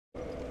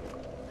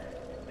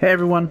Hey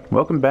everyone,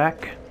 welcome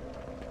back.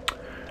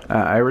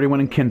 I already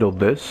went and kindled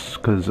this,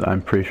 because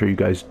I'm pretty sure you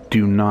guys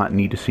do not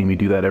need to see me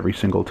do that every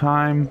single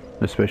time,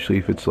 especially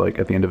if it's like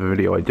at the end of a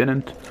video I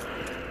didn't.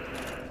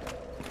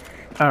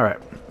 Alright,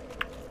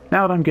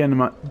 now that I'm getting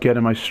my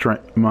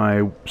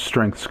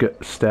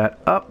strength stat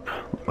up,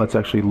 let's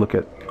actually look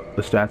at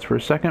the stats for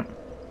a second.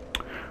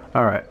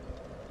 Alright,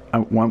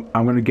 I'm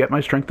going to get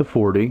my strength to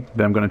 40,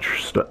 then I'm going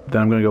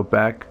to go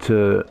back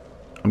to...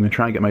 I'm going to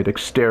try and get my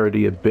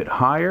dexterity a bit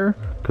higher,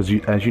 because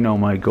as you know,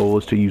 my goal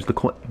is to use the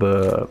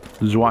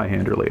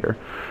Zweihander later.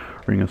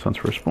 Ring of Sun's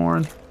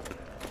Firstborn.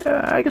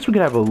 I guess we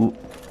could have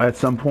at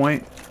some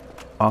point,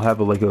 I'll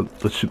have a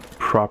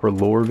proper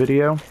lore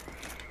video,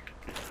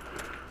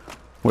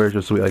 where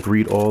just we like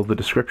read all the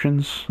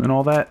descriptions and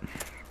all that.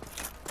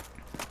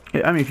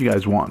 I mean, if you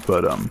guys want,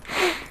 but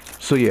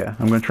so yeah,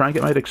 I'm going to try and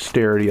get my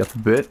dexterity up a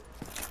bit.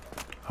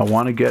 I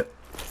want to get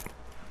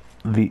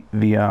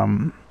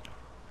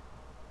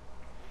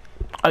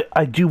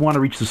I do want to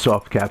reach the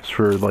soft caps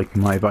for, like,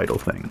 my vital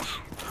things.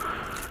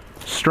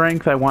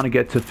 Strength, I want to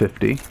get to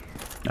 50.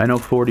 I know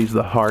 40 is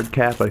the hard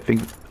cap. I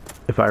think,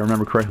 if I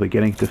remember correctly,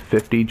 getting to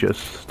 50,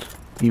 just,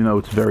 even though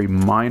it's very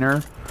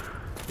minor,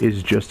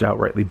 is just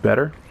outrightly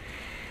better.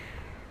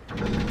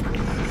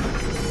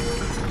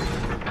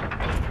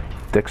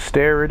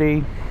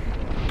 Dexterity.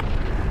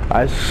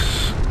 I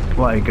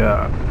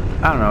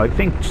don't know, I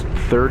think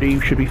 30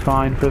 should be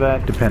fine for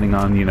that, depending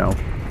on, you know,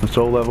 the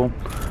soul level.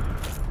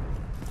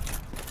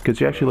 Because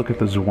you actually look at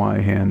the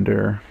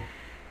Zweihander,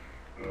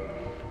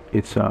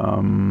 it's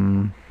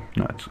no,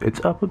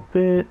 it's up a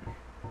bit.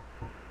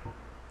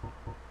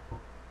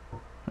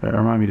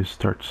 Remind me to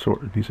start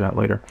sorting these out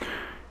later.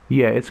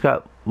 Yeah, it's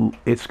got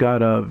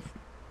a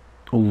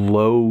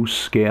low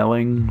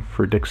scaling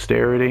for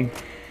dexterity.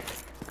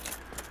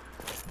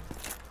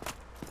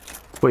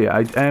 But yeah, I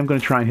am going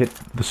to try and hit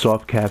the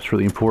soft caps for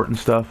the important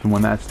stuff, and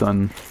when that's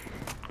done,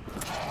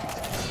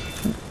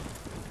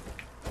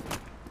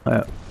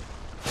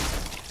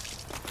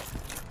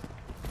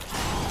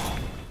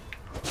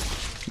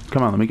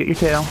 come on, let me get your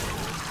tail.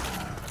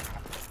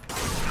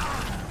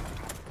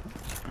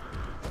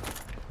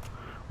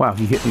 Wow,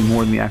 he hit me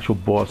more than the actual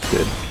boss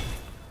did.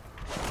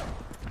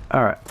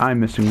 Alright, I'm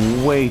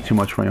missing way too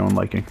much for my own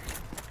liking.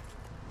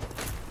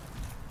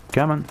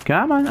 Come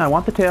on, I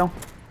want the tail.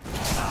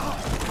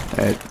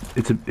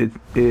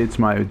 It's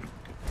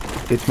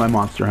my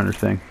Monster Hunter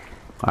thing.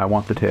 I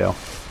want the tail.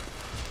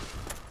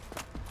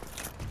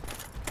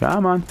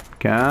 Come on.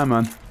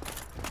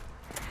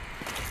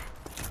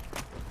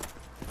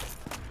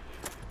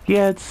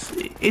 Yeah,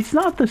 it's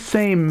not the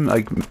same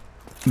like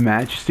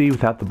Majesty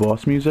without the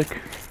boss music.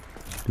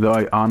 Though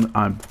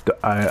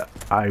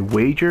I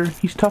wager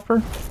he's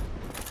tougher.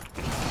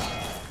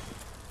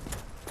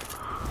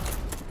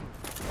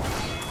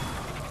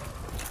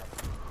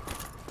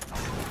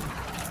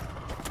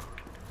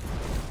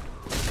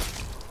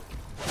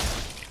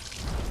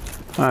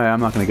 Alright,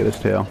 I'm not gonna get his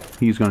tail.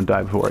 He's gonna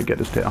die before I get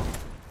his tail.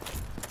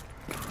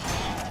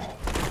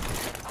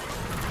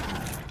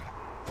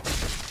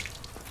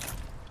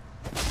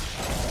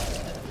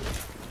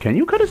 Can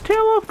you cut his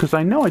tail off? Because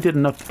I know I did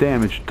enough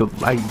damage to...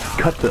 I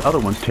cut the other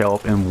one's tail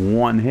off in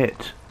one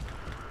hit.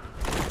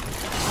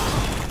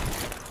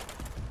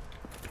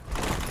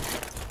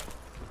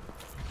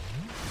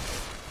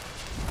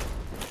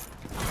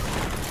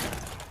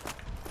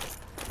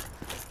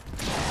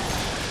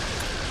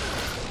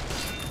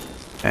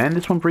 And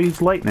this one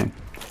breathes lightning.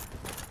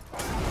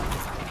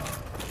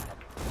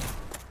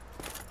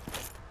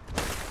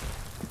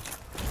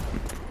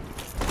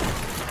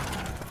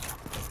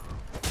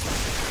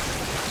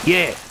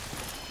 Yeah!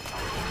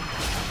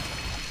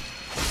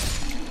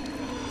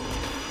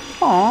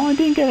 Aw, I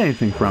didn't get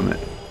anything from it.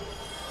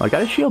 I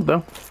got a shield,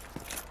 though.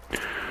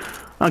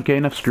 Okay,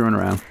 enough screwing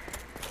around.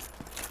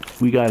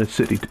 We got a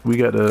city...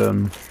 I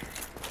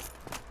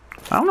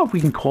don't know if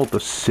we can call it the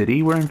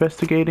city we're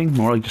investigating.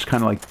 More like just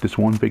kind of like this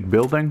one big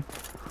building.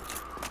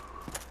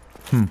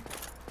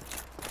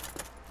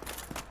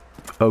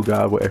 Oh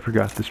god, wait, I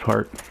forgot this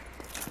part.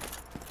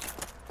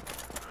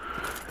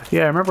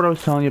 Yeah, remember what I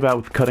was telling you about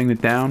with cutting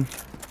it down?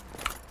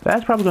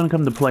 That's probably going to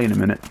come to play in a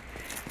minute.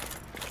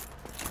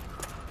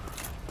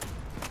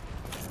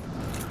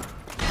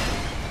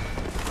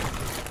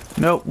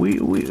 No,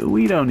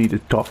 we don't need to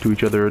talk to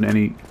each other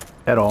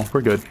at all.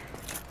 We're good.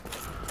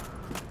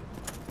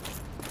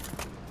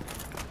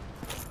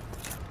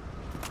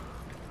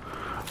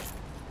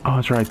 Oh,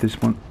 that's right. This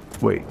one.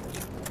 Wait.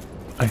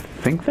 I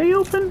think they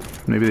open?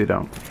 Maybe they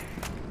don't.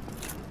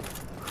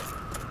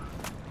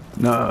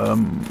 No.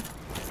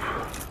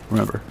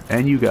 Remember,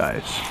 and you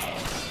guys.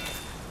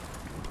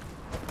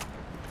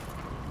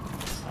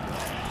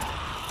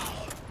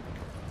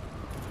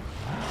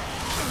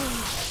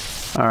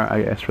 Alright,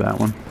 I asked for that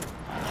one.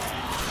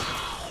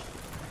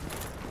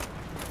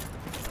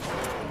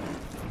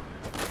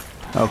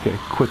 Okay,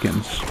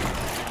 quickens.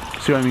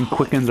 See what I mean?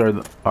 Quickens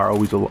are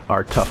always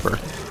tougher.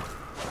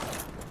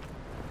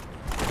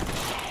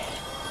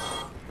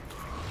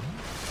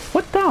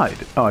 What died?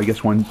 Oh, I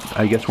guess one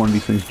of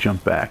these things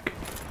jumped back.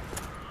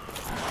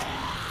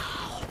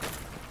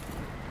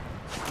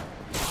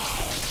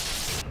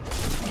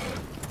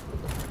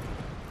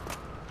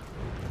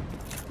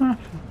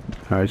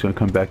 Alright, he's gonna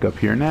come back up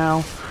here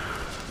now.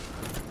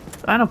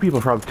 I know people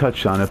probably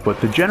touched on it,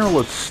 but the general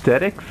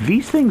aesthetic,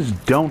 these things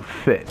don't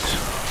fit.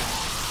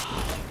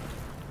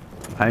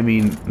 I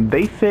mean,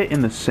 they fit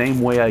in the same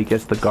way I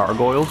guess the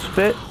gargoyles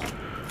fit.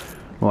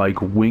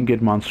 Like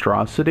winged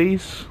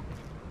monstrosities.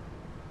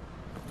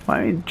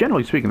 I mean,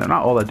 generally speaking, they're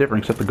not all that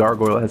different, except the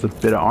gargoyle has a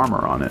bit of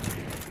armor on it.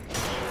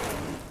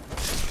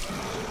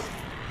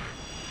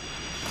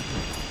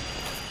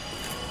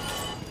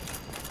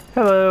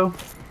 Hello.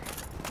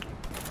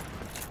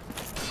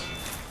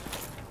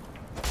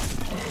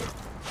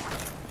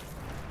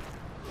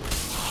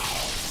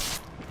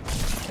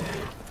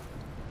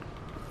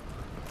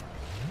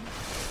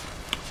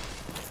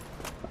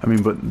 I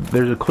mean, but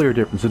there's a clear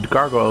difference. The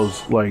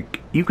gargoyles,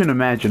 like, you can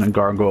imagine a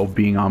gargoyle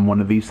being on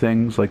one of these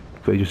things, like,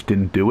 they just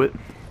didn't do it.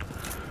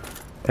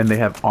 And they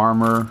have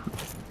armor,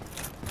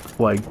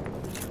 like,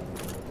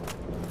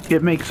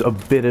 it makes a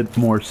bit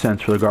more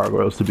sense for the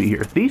gargoyles to be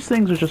here. These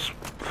things are just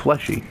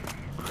fleshy,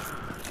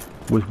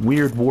 with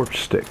weird warp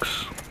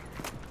sticks.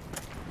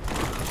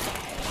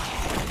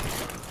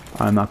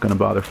 I'm not going to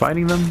bother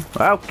fighting them.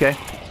 Okay.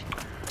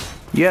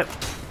 Yep.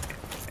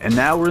 And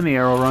now we're in the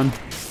arrow run.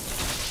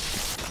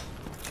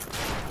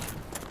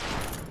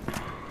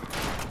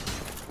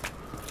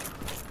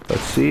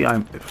 Let's see,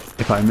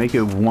 if I make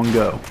it one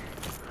go.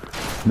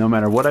 No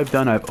matter what I've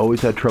done, I've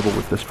always had trouble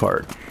with this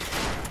part.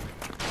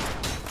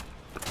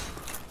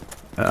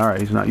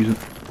 Alright, he's not using...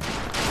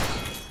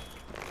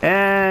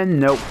 And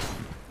nope.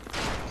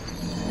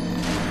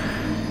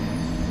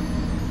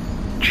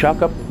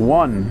 Chuck up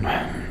one.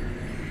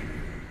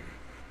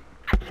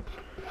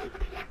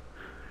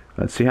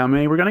 Let's see how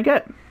many we're gonna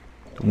get.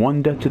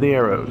 One death to the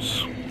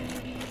arrows.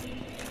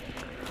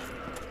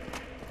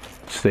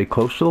 Stay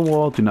close to the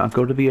wall, do not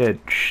go to the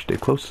edge. Stay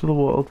close to the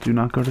wall, do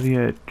not go to the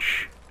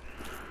edge.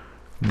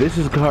 This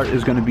part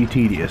is going to be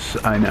tedious,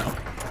 I know.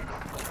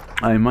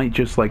 I might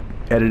just, like,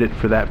 edit it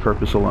for that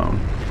purpose alone.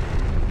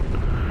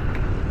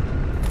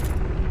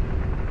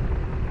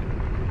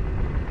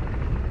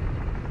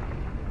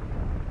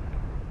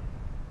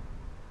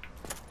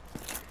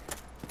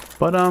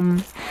 But,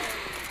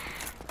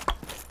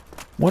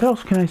 what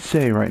else can I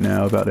say right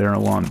now about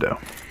Orlando?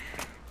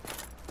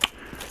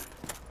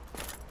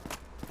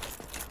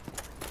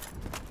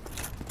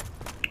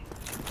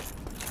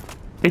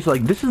 It's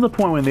like, this is the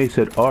point when they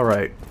said,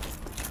 alright,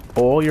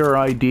 all your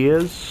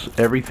ideas,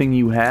 everything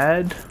you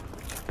had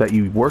that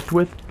you worked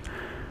with,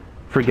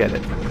 forget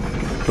it.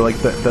 So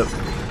like not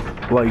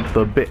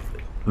the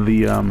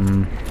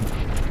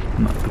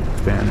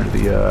banner,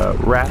 the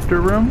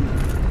raptor room.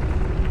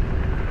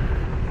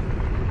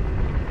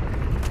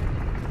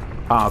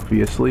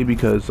 Obviously,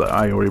 because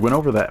I already went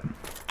over that.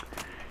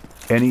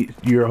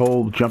 Your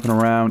whole jumping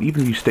around,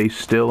 even if you stay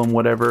still and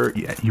whatever,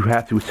 you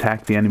have to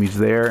attack the enemies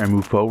there and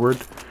move forward.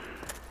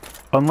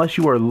 Unless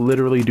you are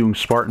literally doing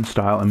Spartan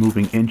style and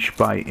moving inch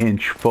by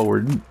inch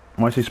forward.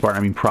 When I say Spartan,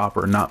 I mean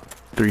proper, not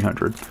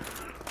 300.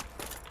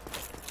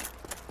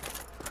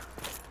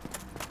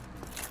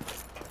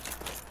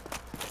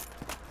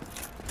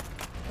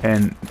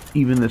 And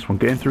even this one,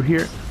 getting through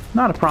here,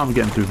 not a problem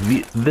getting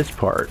through this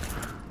part.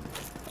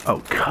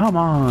 Oh, come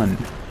on.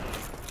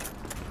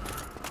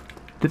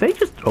 Did they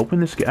just open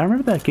this gate? I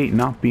remember that gate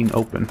not being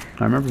open.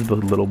 I remember the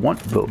little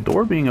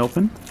door being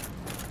open,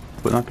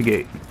 but not the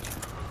gate.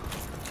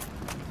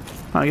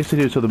 I guess they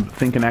do it so the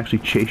thing can actually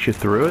chase you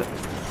through it.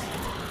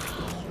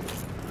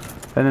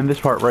 And then this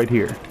part right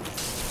here.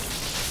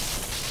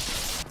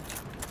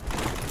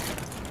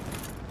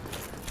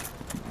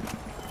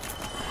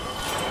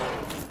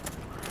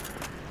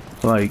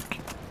 Like,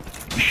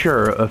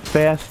 sure, a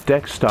fast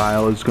deck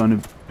style is going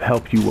to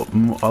help you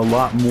a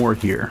lot more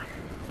here.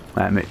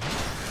 But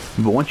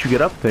once you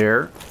get up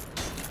there,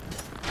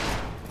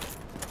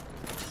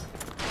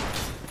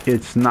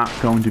 it's not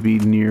going to be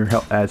near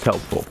as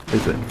helpful,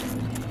 is it?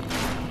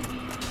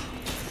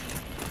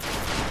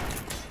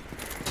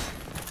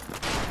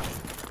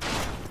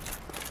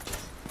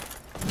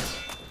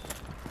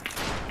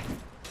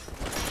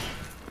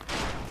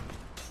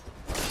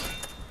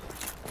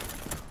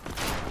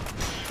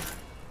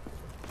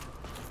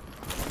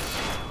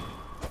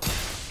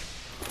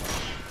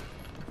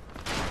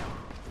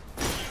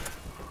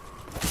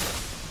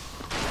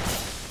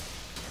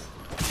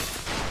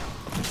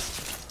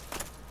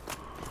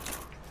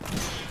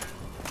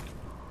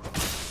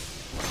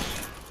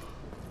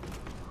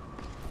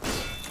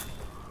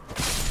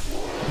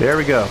 There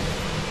we go.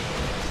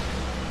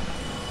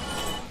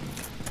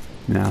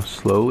 Now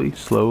slowly,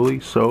 slowly,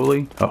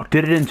 slowly. Oh,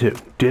 did it in two.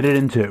 Did it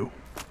in two.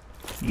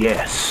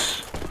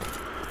 Yes.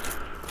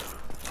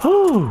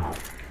 Oh,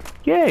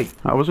 yay.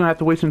 I wasn't going to have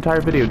to waste an entire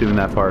video doing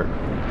that part.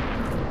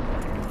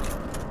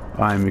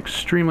 I'm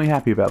extremely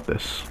happy about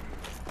this.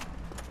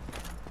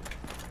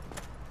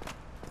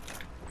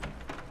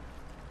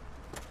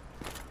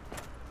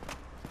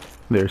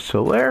 There's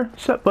Solaire.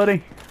 What's up,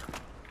 buddy?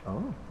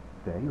 Oh,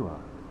 there you are.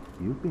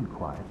 You've been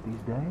quiet these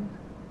days.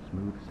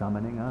 Smooth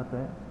summoning out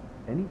there.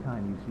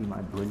 Anytime you see my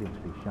brilliance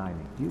be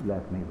shining, you've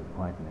left me with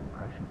quite an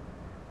impression.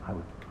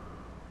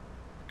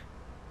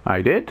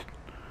 I did?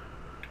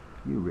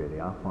 You really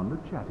are fond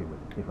of chatting with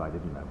me. If I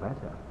didn't know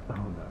better. Oh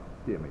no,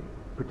 dear me.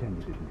 Pretend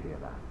you didn't hear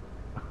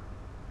that.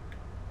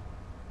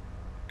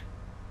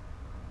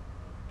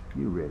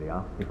 You really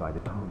are. If I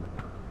did. Oh no.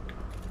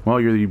 Well,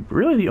 you're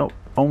really the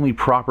only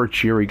proper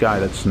cheery guy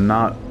that's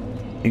not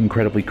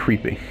incredibly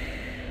creepy.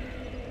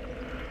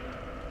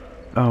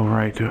 Oh,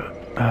 right.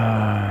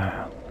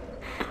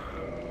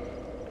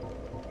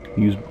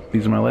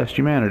 These are my last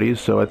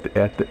humanities, so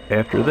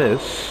after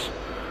this,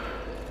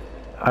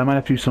 I might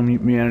have to do some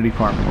humanity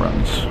farming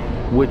runs.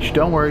 Which,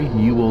 don't worry,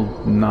 you will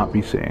not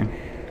be seeing.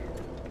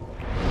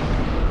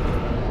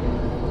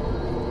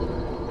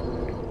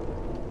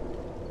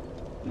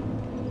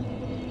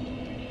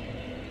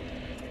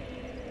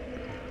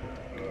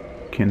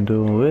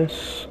 Kindle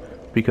this,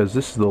 because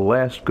this is the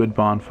last good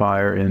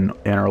bonfire in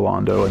Anor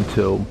Londo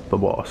until the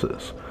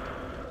bosses.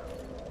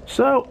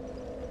 So,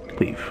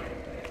 leave.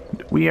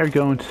 We are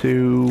going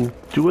to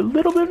do a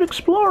little bit of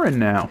exploring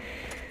now.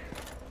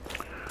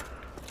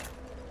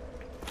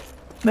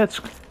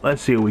 Let's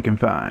see what we can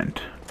find.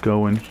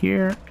 Go in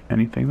here.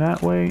 Anything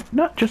that way?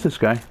 Not just this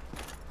guy.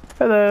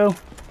 Hello.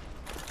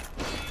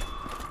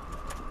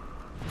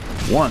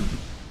 1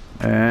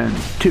 and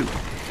 2.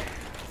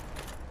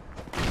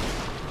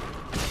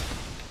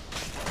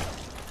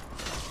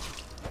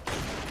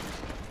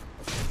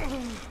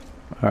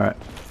 Alright.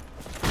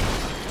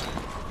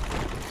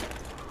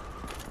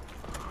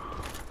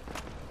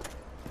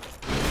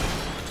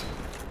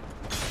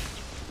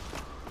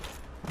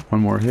 One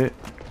more hit.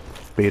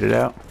 Bait it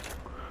out.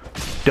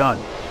 Done.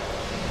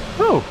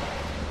 Oh!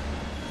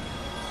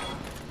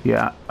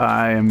 Yeah,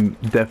 I am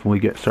definitely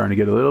starting to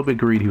get a little bit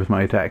greedy with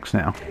my attacks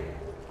now.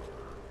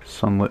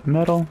 Sunlit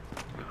metal.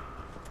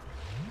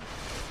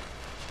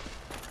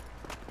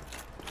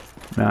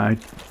 Now,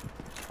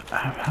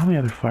 how many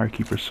other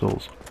Firekeeper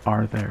souls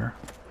are there?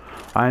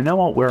 I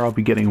know where I'll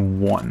be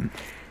getting 1.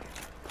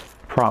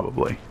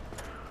 Probably.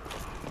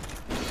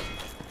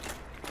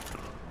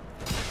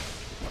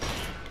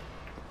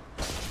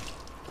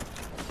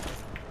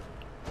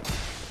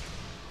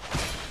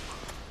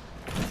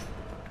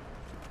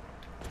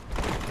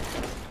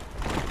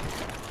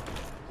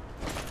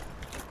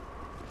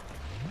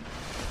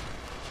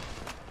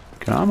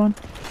 Come on.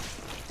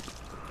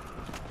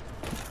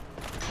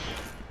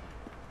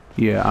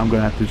 Yeah, I'm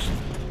gonna have to...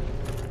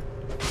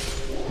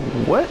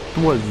 What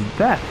was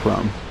that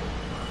from?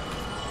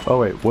 Oh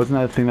wait, wasn't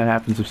that a thing that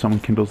happens if someone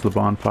kindles the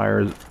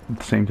bonfire at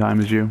the same time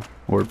as you?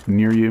 Or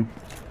near you?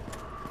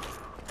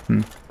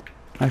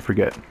 I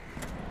forget.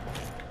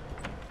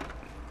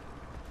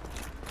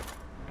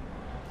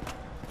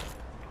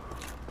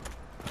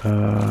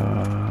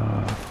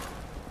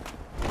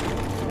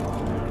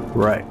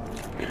 Right.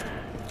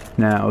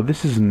 Now,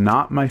 this is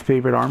not my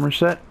favorite armor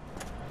set,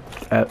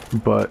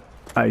 but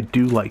I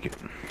do like it.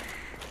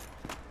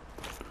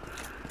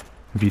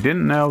 If you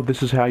didn't know,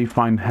 this is how you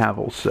find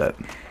Havel's set.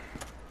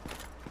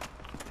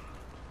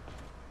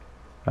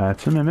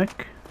 That's a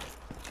mimic.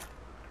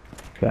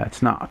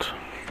 That's not.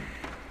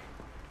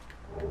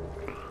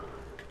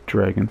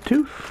 Dragon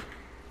Tooth.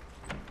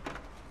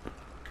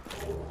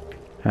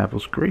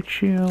 Havel's Great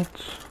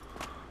Shields.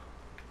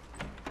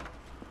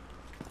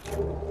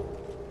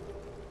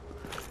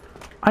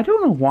 I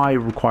don't know why it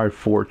required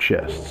 4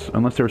 chests,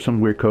 unless there was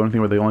some weird coding thing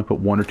where they only put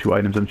 1 or 2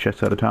 items in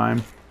chests at a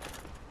time.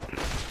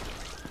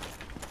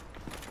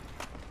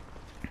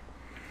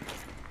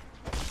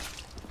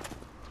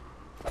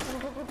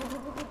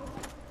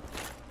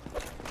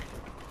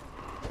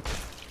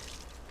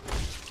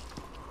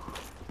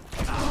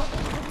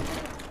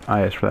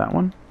 I asked for that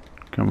one.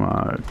 Come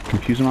on,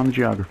 confuse them on the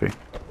geography.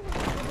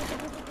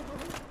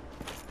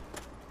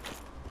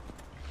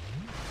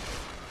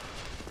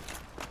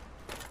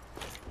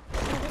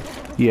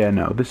 Yeah,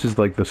 no, this is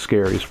like the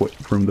scariest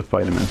room to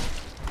fight him in.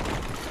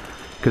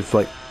 Because,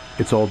 like,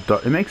 it's all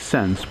dark. It makes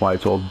sense why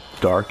it's all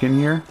dark in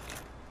here.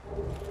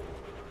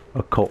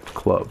 Occult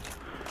Club.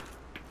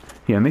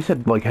 Yeah, and they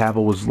said, like,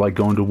 Havel was, like,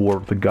 going to war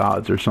with the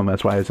gods or something.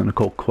 That's why there's an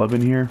occult club in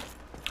here.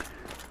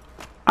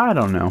 I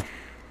don't know.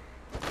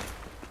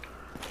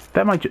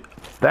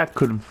 That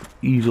could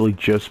easily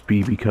just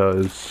be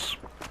because,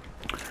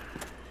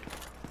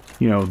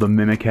 you know, the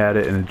Mimic had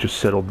it and it just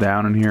settled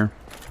down in here.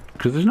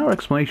 Because there's no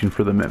explanation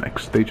for the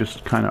mimics. They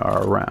just kind of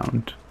are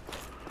around.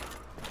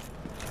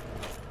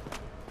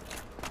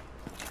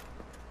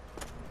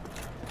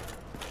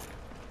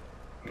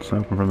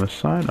 Something from this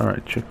side.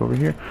 Alright, check over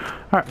here.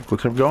 Alright,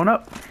 looks like we're going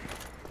up.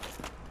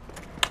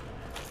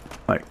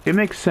 Like, it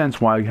makes sense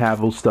why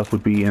Havel's stuff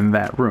would be in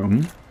that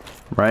room.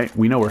 Right?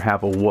 We know where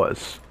Havel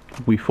was.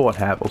 We fought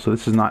Havel, so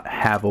this is not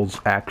Havel's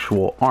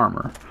actual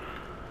armor.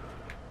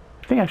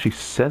 I think it actually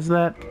says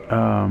that.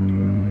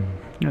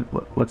 Yeah,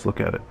 let's look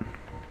at it.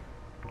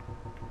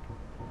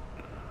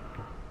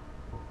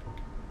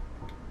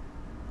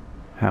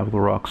 Havel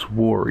Rock's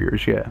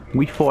warriors, yeah.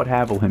 We fought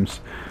Havel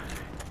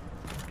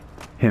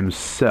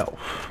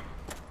himself.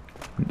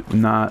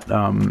 Not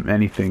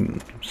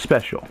anything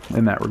special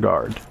in that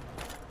regard.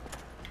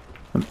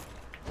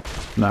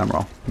 No, I'm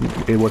wrong.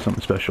 It was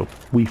something special.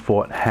 We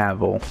fought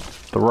Havel,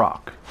 the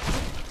Rock.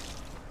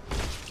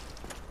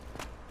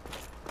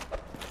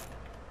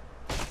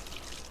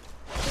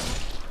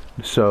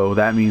 So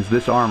that means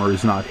this armor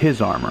is not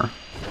his armor.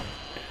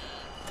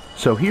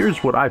 So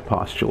here's what I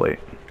postulate.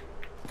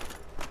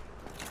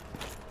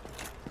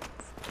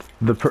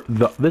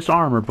 This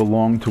armor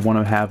belonged to one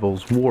of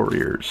Havel's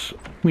warriors.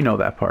 We know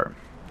that part.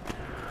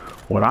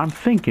 What I'm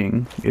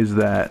thinking is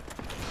that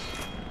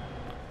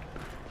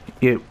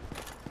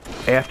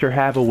after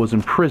Havel was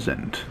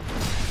imprisoned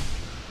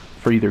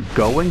for either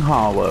going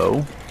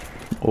hollow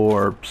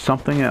or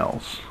something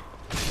else,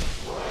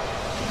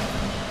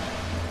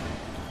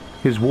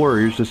 his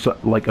warriors just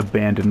like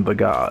abandoned the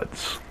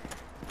gods.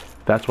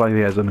 That's why he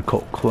has an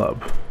occult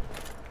club.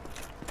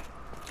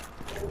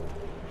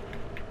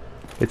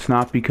 It's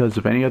not because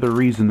of any other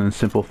reason than the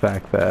simple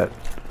fact that,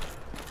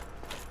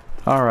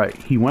 alright,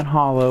 he went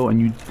hollow and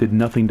you did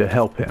nothing to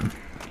help him.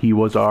 He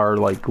was our,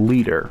 like,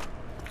 leader.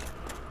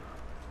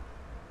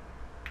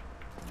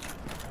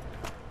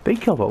 They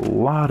killed a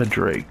lot of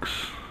drakes.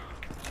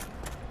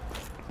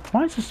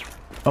 Why is this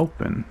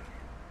open?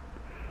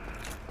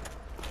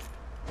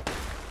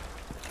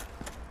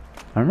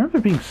 I remember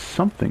there being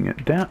something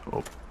down...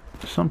 Oh,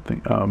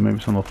 something... Oh, maybe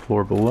it's on the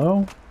floor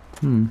below?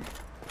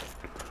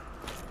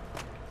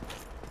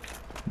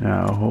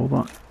 Now, hold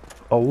on.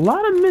 A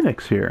lot of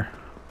mimics here.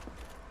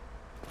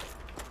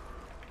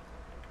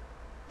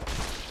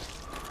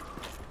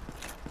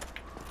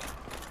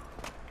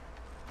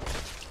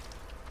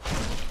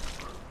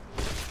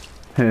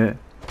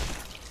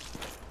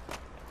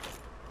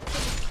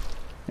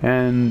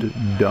 And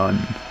done.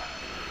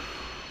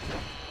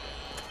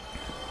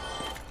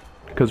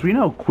 Because we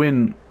know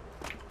Quinn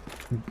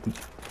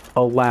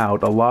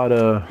allowed a lot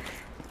of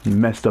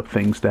messed up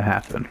things to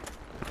happen.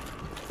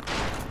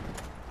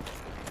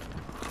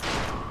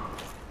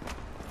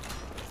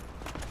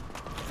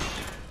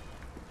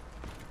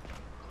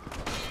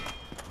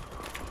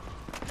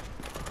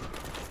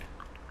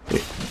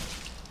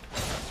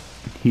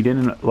 He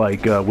didn't,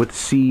 like, with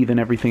Seethe and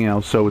everything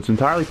else, so it's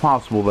entirely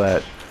possible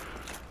that,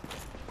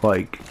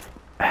 like,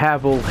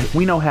 Havel,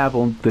 we know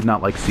Havel did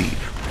not like Seethe.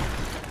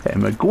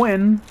 And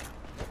McGuinn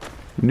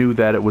knew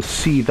that it was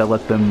Seethe that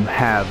let them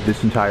have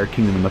this entire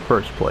kingdom in the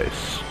first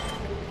place.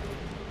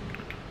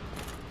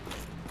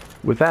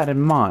 With that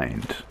in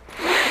mind,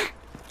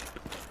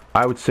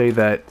 I would say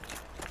that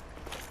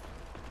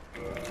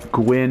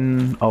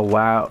Gwyn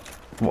locked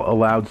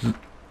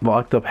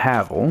up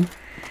Havel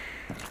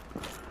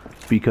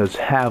because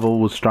Havel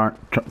was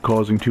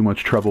causing too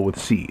much trouble with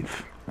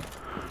Seethe,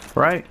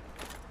 right?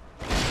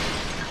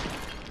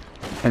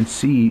 And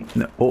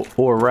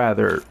or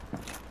rather,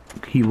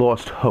 he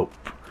lost hope.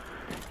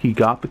 He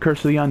got the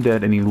Curse of the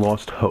Undead and he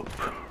lost hope.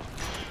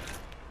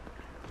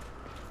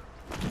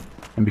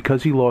 And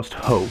because he lost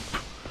hope,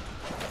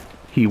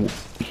 he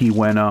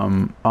went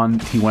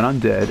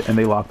undead and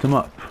they locked him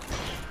up.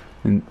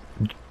 And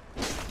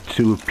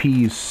to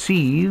appease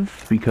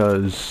Seethe,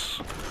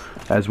 because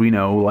as we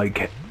know,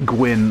 like,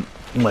 Gwyn,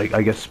 like,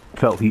 I guess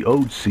felt he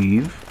owed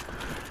Seethe,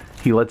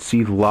 he let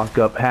Seethe lock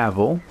up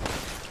Havel,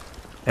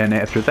 and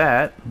after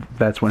that,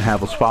 that's when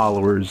Havel's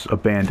followers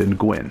abandoned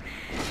Gwyn.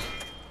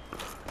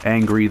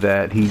 Angry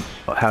that he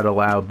had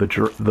allowed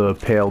the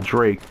Pale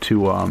Drake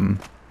to,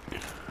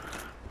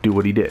 do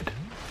what he did.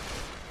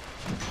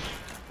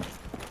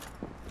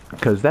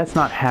 Because that's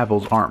not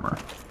Havel's armor.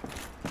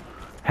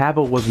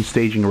 Havel wasn't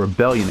staging a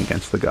rebellion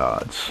against the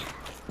gods.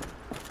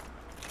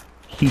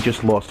 He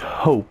just lost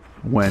hope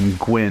when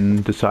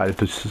Gwyn decided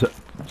to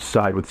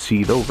side with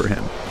Seethe over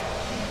him.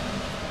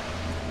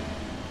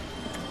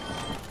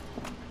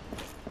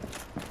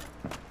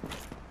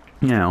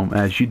 You know,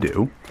 as you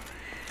do.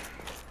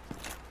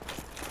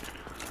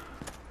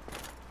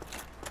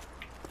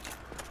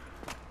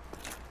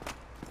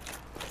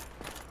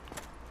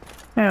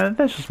 Yeah,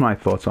 that's just my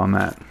thoughts on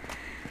that.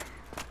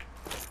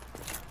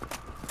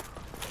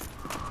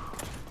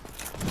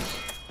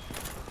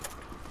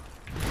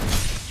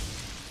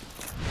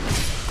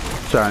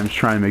 Sorry, I'm just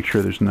trying to make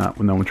sure there's no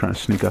one trying to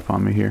sneak up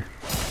on me here.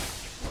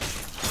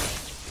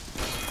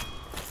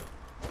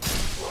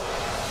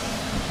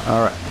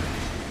 Alright.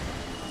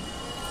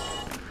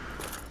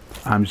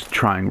 I'm just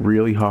trying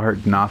really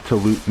hard not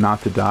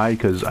to die,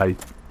 because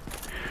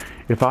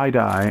if I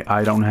die,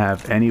 I don't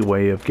have any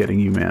way of getting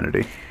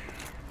humanity.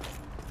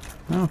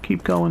 No,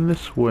 keep going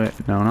this way.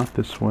 No, not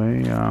this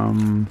way.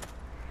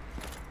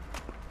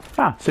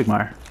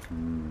 Sigmar.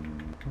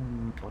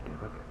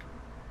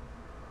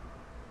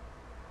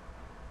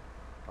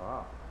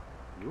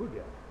 You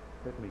again.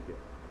 Let me guess.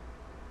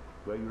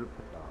 Where you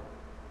reply?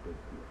 Don't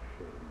be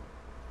ashamed.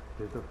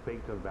 Tis the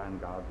fate of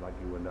vanguards like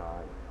you and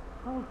I.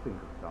 I'll think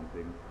of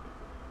something.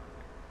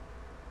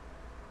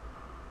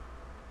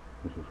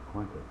 Mrs.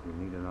 Quintus, you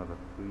need another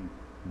 3,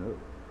 no,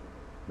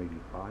 maybe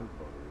 5 bodies.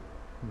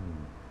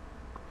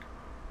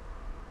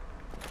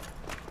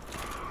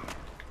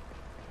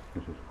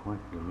 Mrs.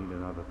 Quintus, you need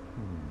another...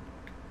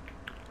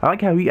 I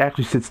like how he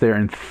actually sits there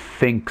and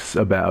thinks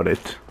about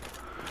it.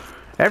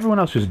 Everyone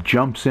else just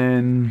jumps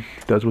in,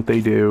 does what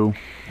they do.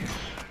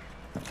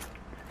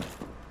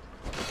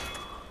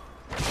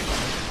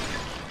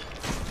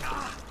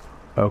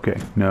 Okay,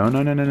 no,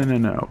 no, no, no, no, no,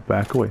 no.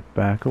 Back away,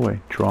 back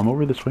away. Draw them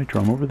over this way,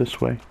 draw them over this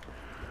way.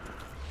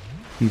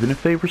 Even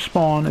if they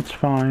respawn, it's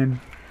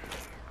fine.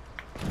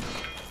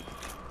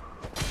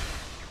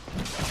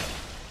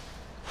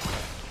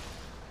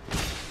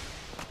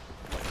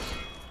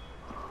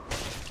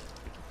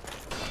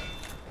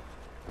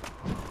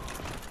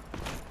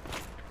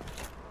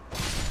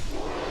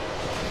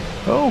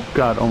 Oh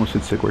god, almost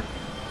hit Sigurd.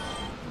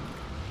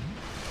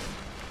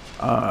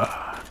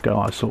 Got a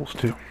lot of souls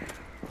too.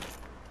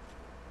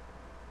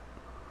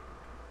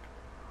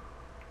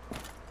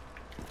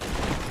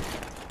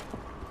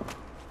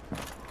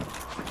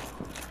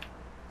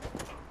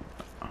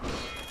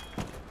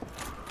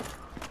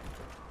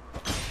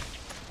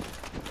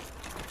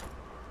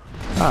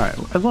 Alright,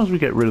 as long as we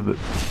get rid of it.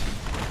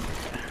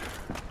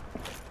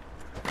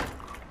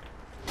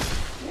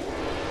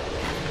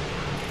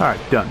 Alright,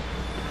 done.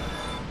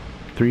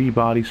 3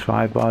 bodies,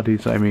 5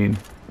 bodies. I mean,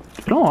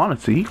 in all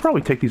honesty, he could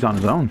probably take these on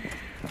his own.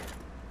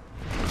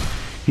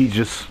 He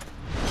just...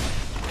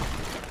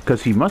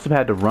 Because he must have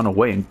had to run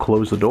away and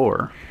close the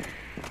door.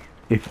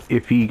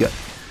 If he got...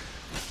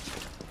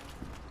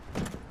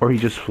 Or he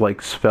just,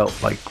 like,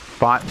 felt like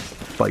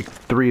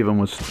 3 of them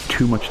was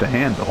too much to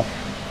handle.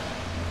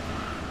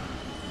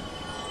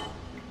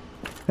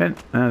 And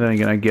then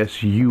again, I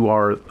guess you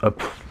are the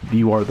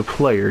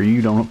player.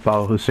 You don't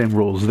follow the same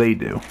rules they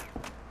do.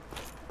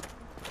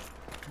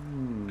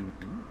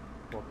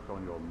 What's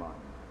on your mind?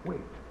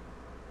 Wait,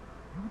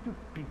 you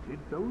defeated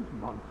those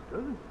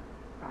monsters?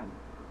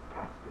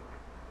 Fantastic.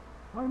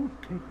 I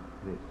must take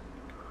this.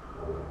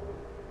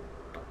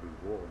 But be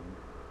warned,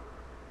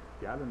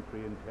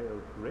 gallantry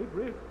entails great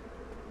risk.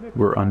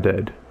 We're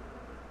undead.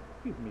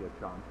 Give me a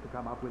chance to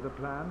come up with a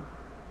plan.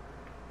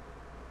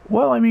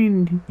 Well, I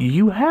mean,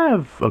 you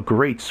have a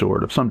great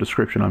sword of some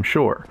description, I'm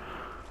sure.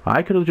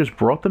 I could have just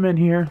brought them in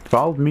here,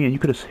 followed me, and you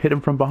could have hit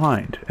them from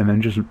behind, and then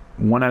just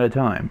one at a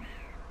time.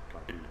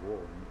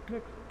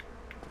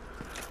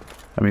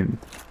 I mean,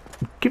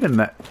 given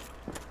that,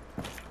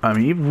 I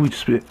mean,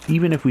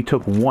 even if we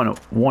took one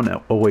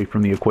away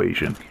from the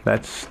equation,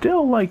 that's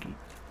still like,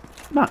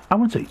 not, I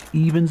wouldn't say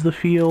evens the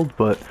field,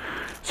 but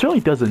certainly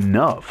does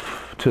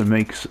enough to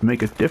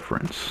make a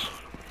difference.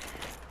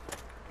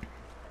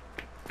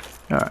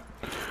 Alright,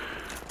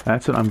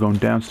 that's it. I'm going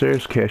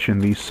downstairs, cash in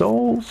these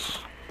souls.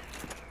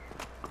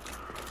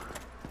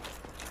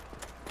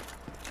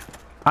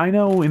 I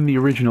know in the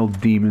original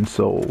Demon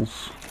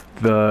Souls,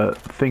 the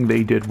thing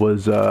they did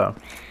was,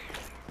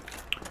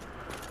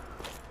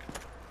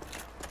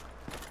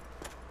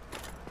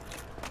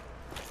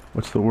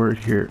 what's the word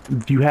here?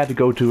 You had to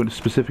go to a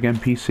specific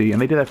NPC,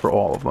 and they did that for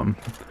all of them.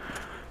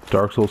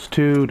 Dark Souls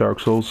 2, Dark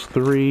Souls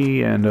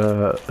 3, and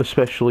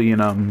especially in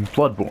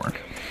Bloodborne.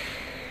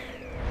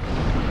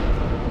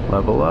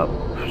 Level up,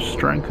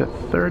 strength at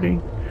 30.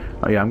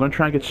 Oh yeah, I'm gonna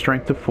try and get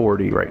strength to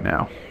 40 right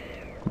now.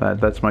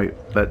 That's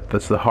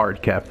the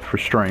hard cap for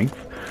strength.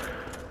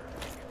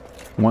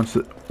 Once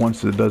it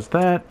does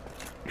that,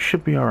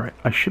 should be all right.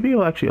 I should be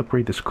able to actually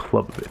upgrade this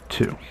club a bit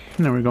too.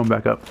 And then we're going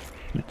back up.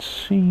 Let's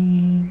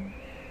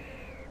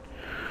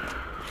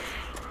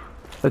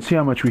see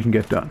how much we can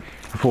get done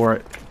before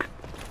I.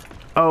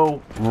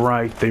 Oh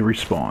right, they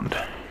respawned.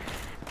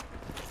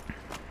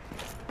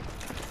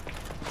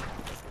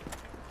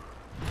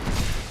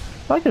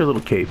 I like their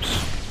little capes.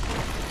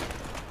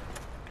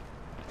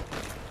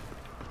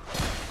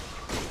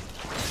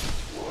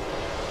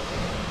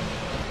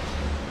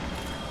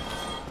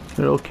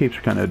 Their little capes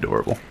are kind of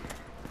adorable.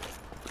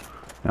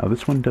 Now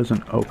this one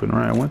doesn't open,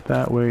 right? I went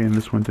that way and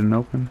this one didn't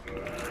open.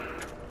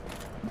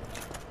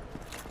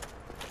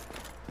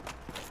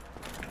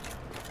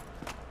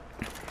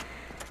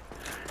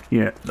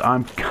 Yeah,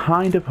 I'm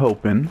kind of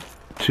hoping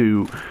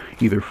to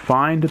either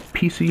find a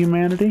piece of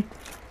humanity.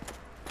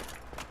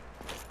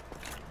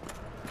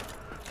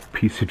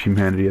 Piece of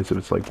humanity as if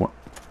it's like what.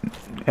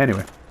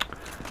 Anyway,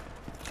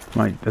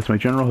 that's my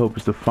general hope,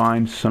 is to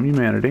find some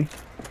humanity,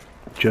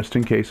 just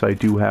in case I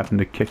do happen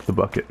to kick the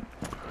bucket.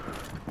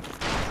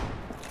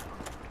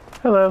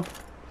 Hello.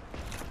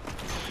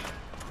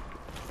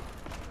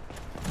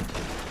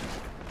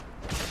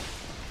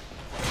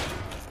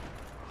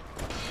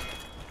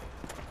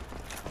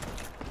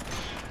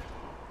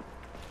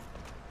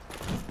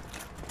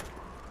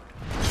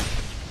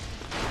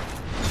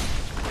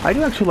 I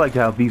do actually like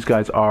how these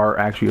guys are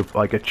actually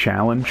like a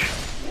challenge.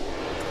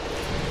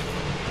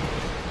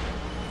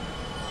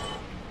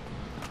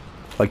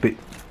 Like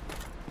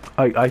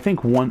I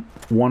think one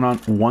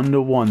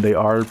to one they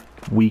are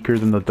weaker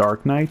than the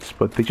Dark Knights,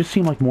 but they just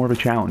seem like more of a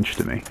challenge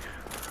to me.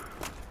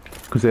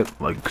 Because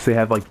they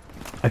have like,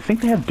 I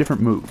think they have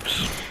different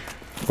moves,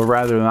 or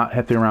rather not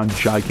hefting around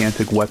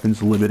gigantic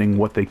weapons limiting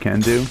what they can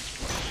do.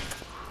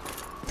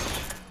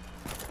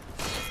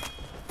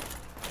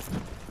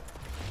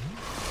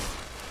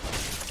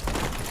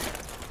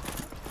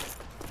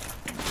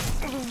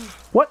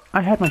 What?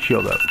 I had my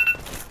shield up.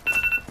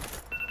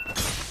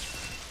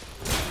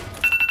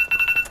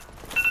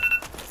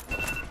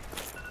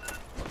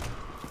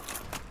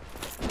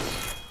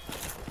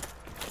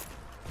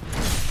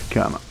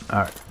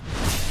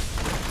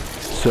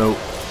 So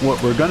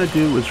what we're going to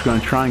do is we're going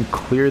to try and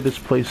clear this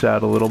place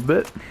out a little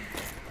bit.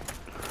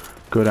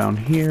 Go down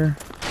here.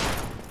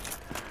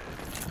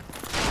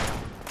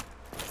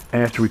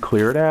 After we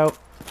clear it out...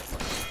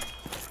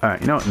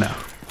 Alright, you know what? No.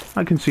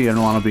 I can see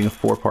Nirvana being a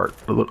four-part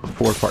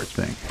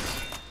thing.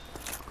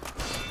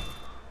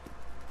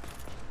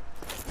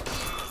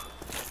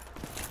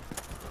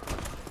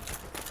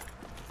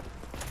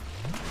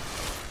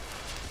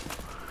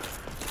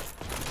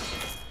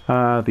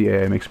 The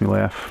AI makes me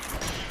laugh.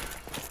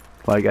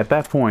 Like, at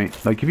that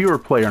point, like, if you were a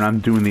player and I'm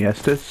doing the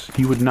Estus,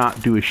 you would not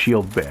do a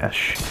shield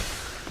bash.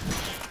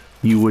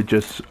 You would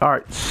just,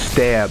 alright,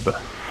 stab.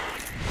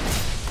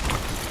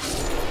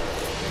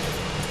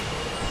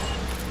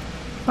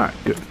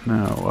 Alright, good.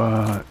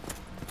 Now,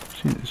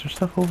 see, is there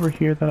stuff over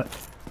here that...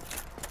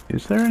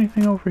 Is there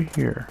anything over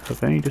here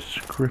of any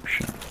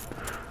description?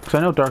 Because I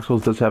know Dark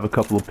Souls does have a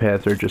couple of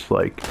paths that are just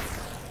like,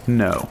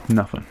 no,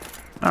 nothing.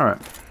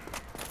 Alright.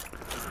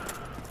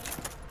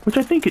 Which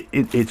I think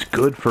it's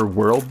good for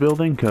world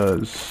building,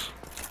 because...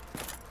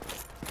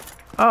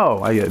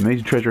 Oh, I get it.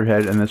 Amazing treasure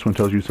head, and this one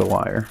tells you it's a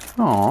liar.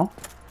 Aww.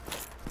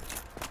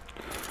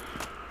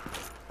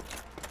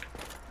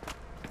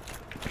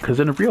 Because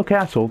in a real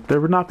castle, there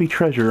would not be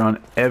treasure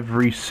on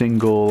every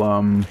single,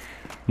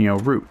 you know,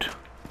 route.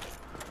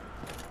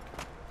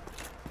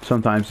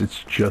 Sometimes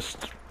it's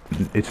just...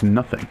 it's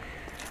nothing.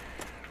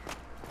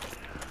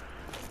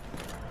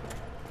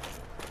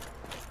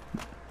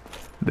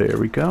 There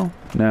we go.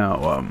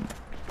 Now,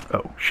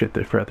 oh, shit,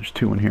 I forgot there's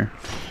two in here.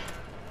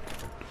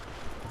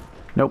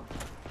 Nope.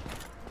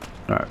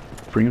 Alright,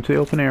 bring him to the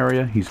open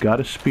area. He's got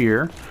a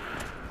spear.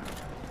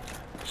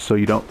 So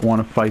you don't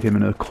want to fight him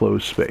in a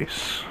closed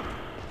space.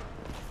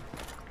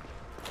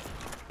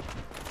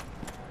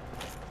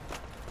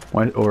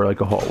 Or like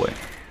a hallway.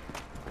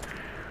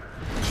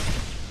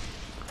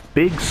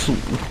 Big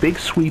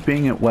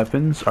sweeping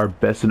weapons are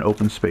best in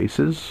open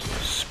spaces.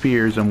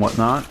 Spears and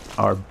whatnot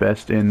are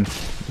best in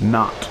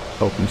not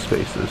open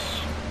spaces.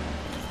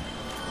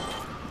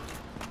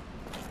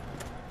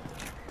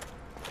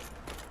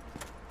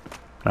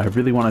 I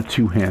really want to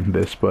two-hand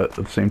this, but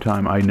at the same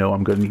time, I know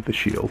I'm going to need the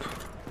shield.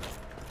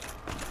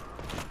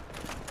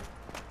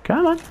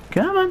 Come on,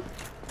 come on.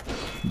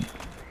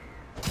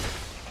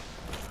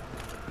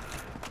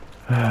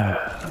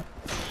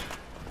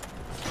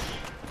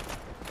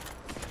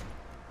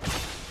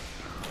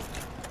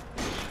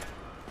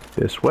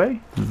 This way,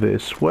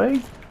 this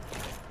way.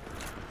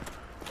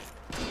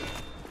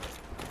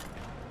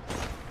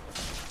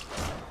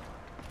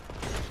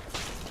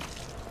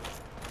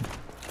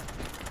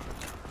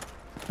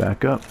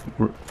 Back up.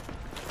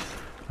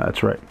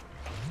 That's right.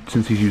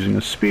 Since he's using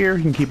a spear,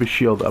 he can keep his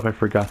shield up. I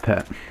forgot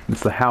that.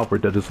 It's the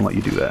halberd that doesn't let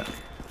you do that.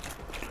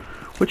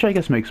 Which I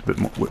guess makes a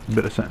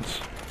bit of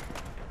sense.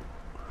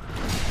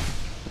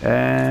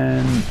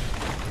 And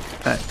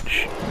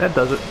that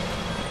does it.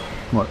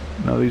 What?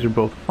 No, these are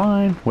both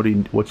fine.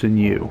 What's in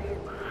you?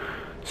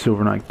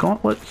 Silver Knight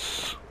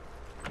gauntlets.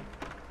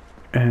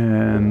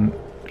 And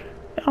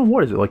oh,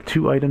 what is it? Like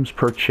 2 items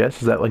per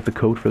chest? Is that like the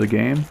code for the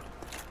game?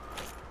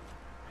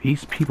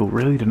 These people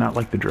really do not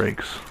like the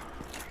drakes.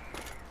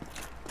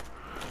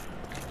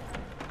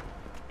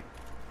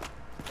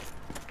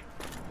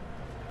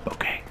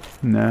 Okay.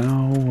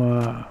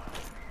 Now,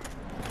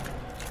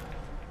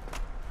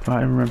 if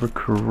I remember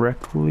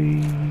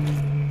correctly,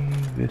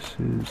 this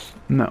is...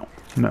 No,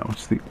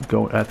 it's the...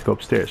 I have to go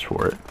upstairs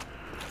for it.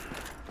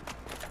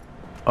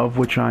 Of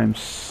which I'm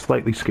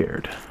slightly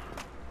scared.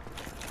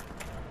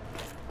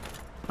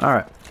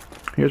 Alright,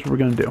 here's what we're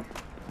going to do.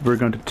 We're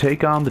going to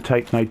take on the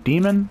Titanite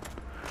Demon,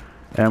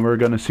 and we're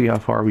going to see how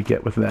far we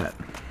get with that.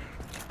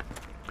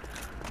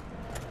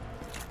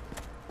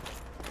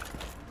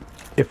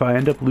 If I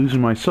end up losing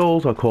my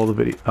souls, I'll call the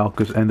video. I'll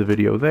just end the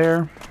video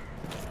there.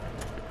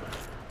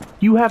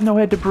 You have no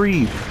head to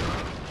breathe.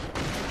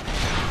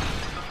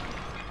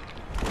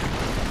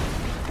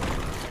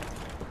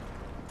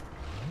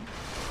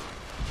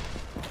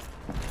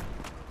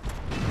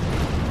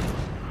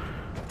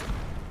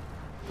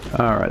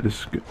 All right, this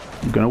is good.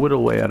 I'm gonna whittle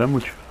away at him,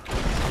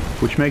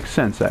 which makes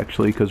sense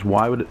actually, because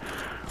why would it?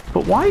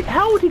 But why?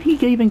 How did he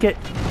even get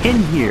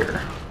in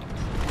here?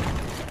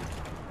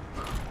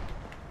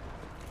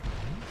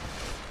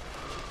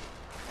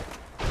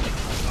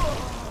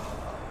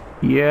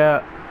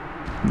 Yeah,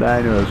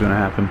 I knew it was going to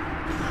happen.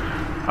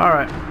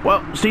 Alright,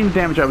 well, seeing the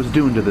damage I was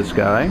doing to this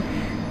guy,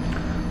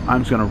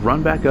 I'm just going to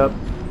run back up,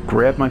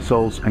 grab my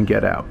souls, and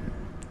get out.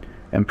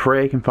 And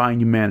pray I can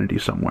find humanity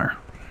somewhere.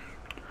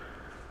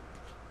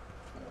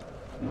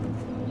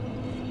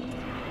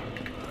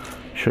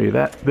 Show you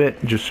that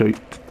bit, just show you...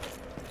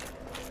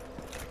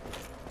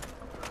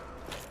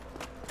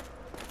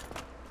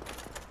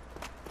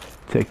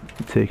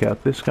 Take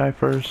out this guy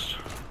first.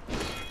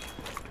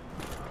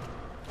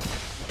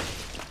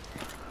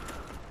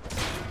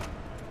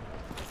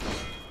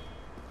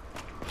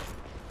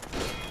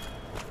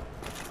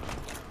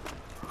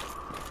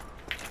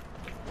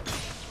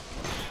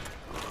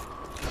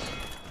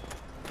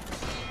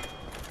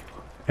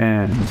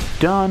 And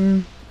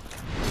done.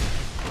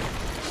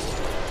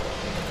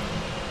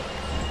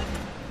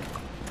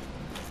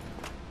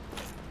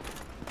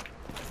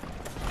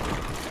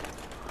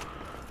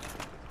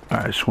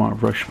 Alright, I just want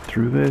to rush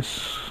through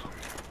this.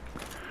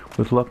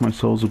 With luck, my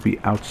souls will be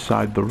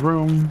outside the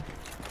room.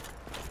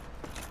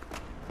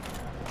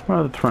 Or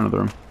at the front of the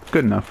room.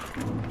 Good enough.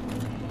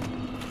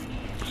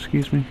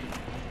 Excuse me.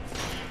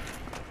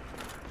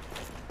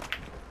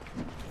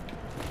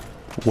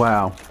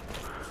 Wow.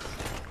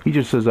 He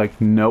just says like,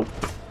 nope.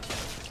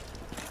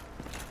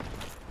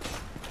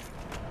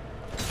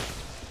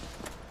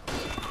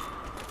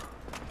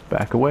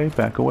 Back away,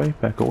 back away,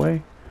 back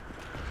away.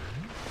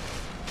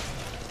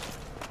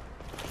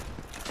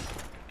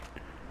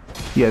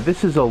 Yeah,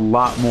 this is a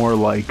lot more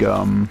like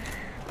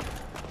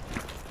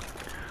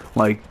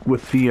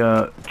with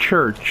the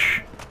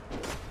church,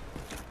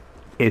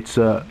 it's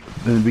in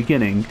the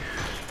beginning,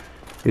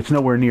 it's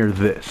nowhere near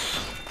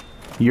this.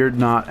 You're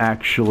not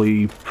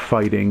actually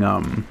fighting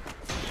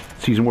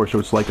Season War, so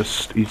it's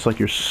like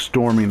you're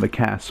storming the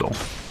castle.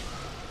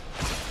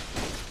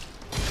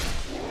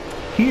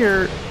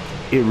 Here,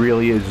 it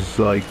really is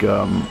like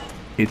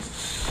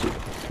it's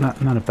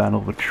not a battle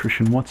of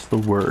attrition. What's the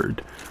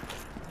word?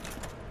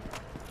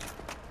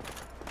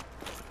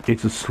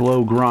 It's a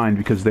slow grind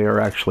because they are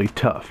actually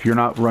tough. You're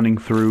not running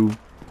through,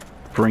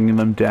 bringing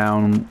them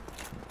down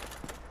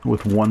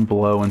with one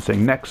blow and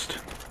saying next.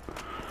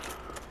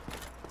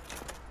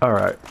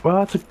 Alright, well,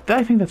 I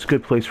think that's a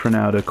good place for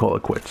now to call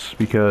it quits,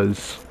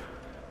 because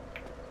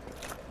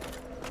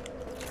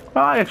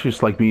well, I actually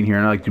just like being here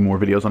and I like to do more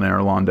videos on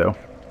Orlando.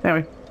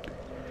 Anyway,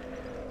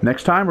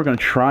 next time we're going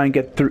to try and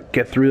get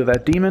through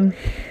that demon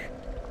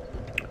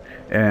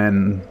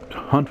and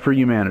hunt for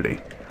humanity.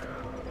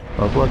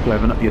 Level up, do I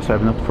have enough? Yes, I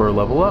have enough for a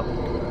level up.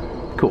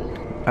 Cool.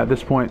 At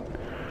this point,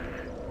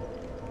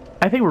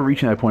 I think we're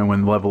reaching that point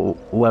when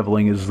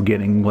leveling is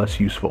getting less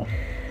useful.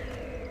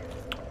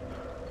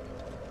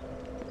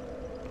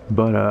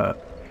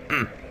 But,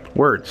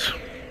 words.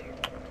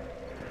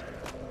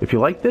 If you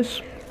like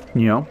this,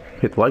 you know,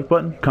 hit the like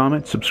button,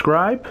 comment,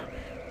 subscribe,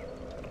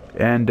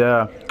 and,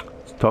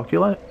 talk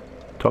to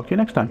you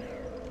next time.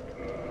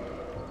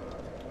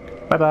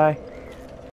 Bye-bye.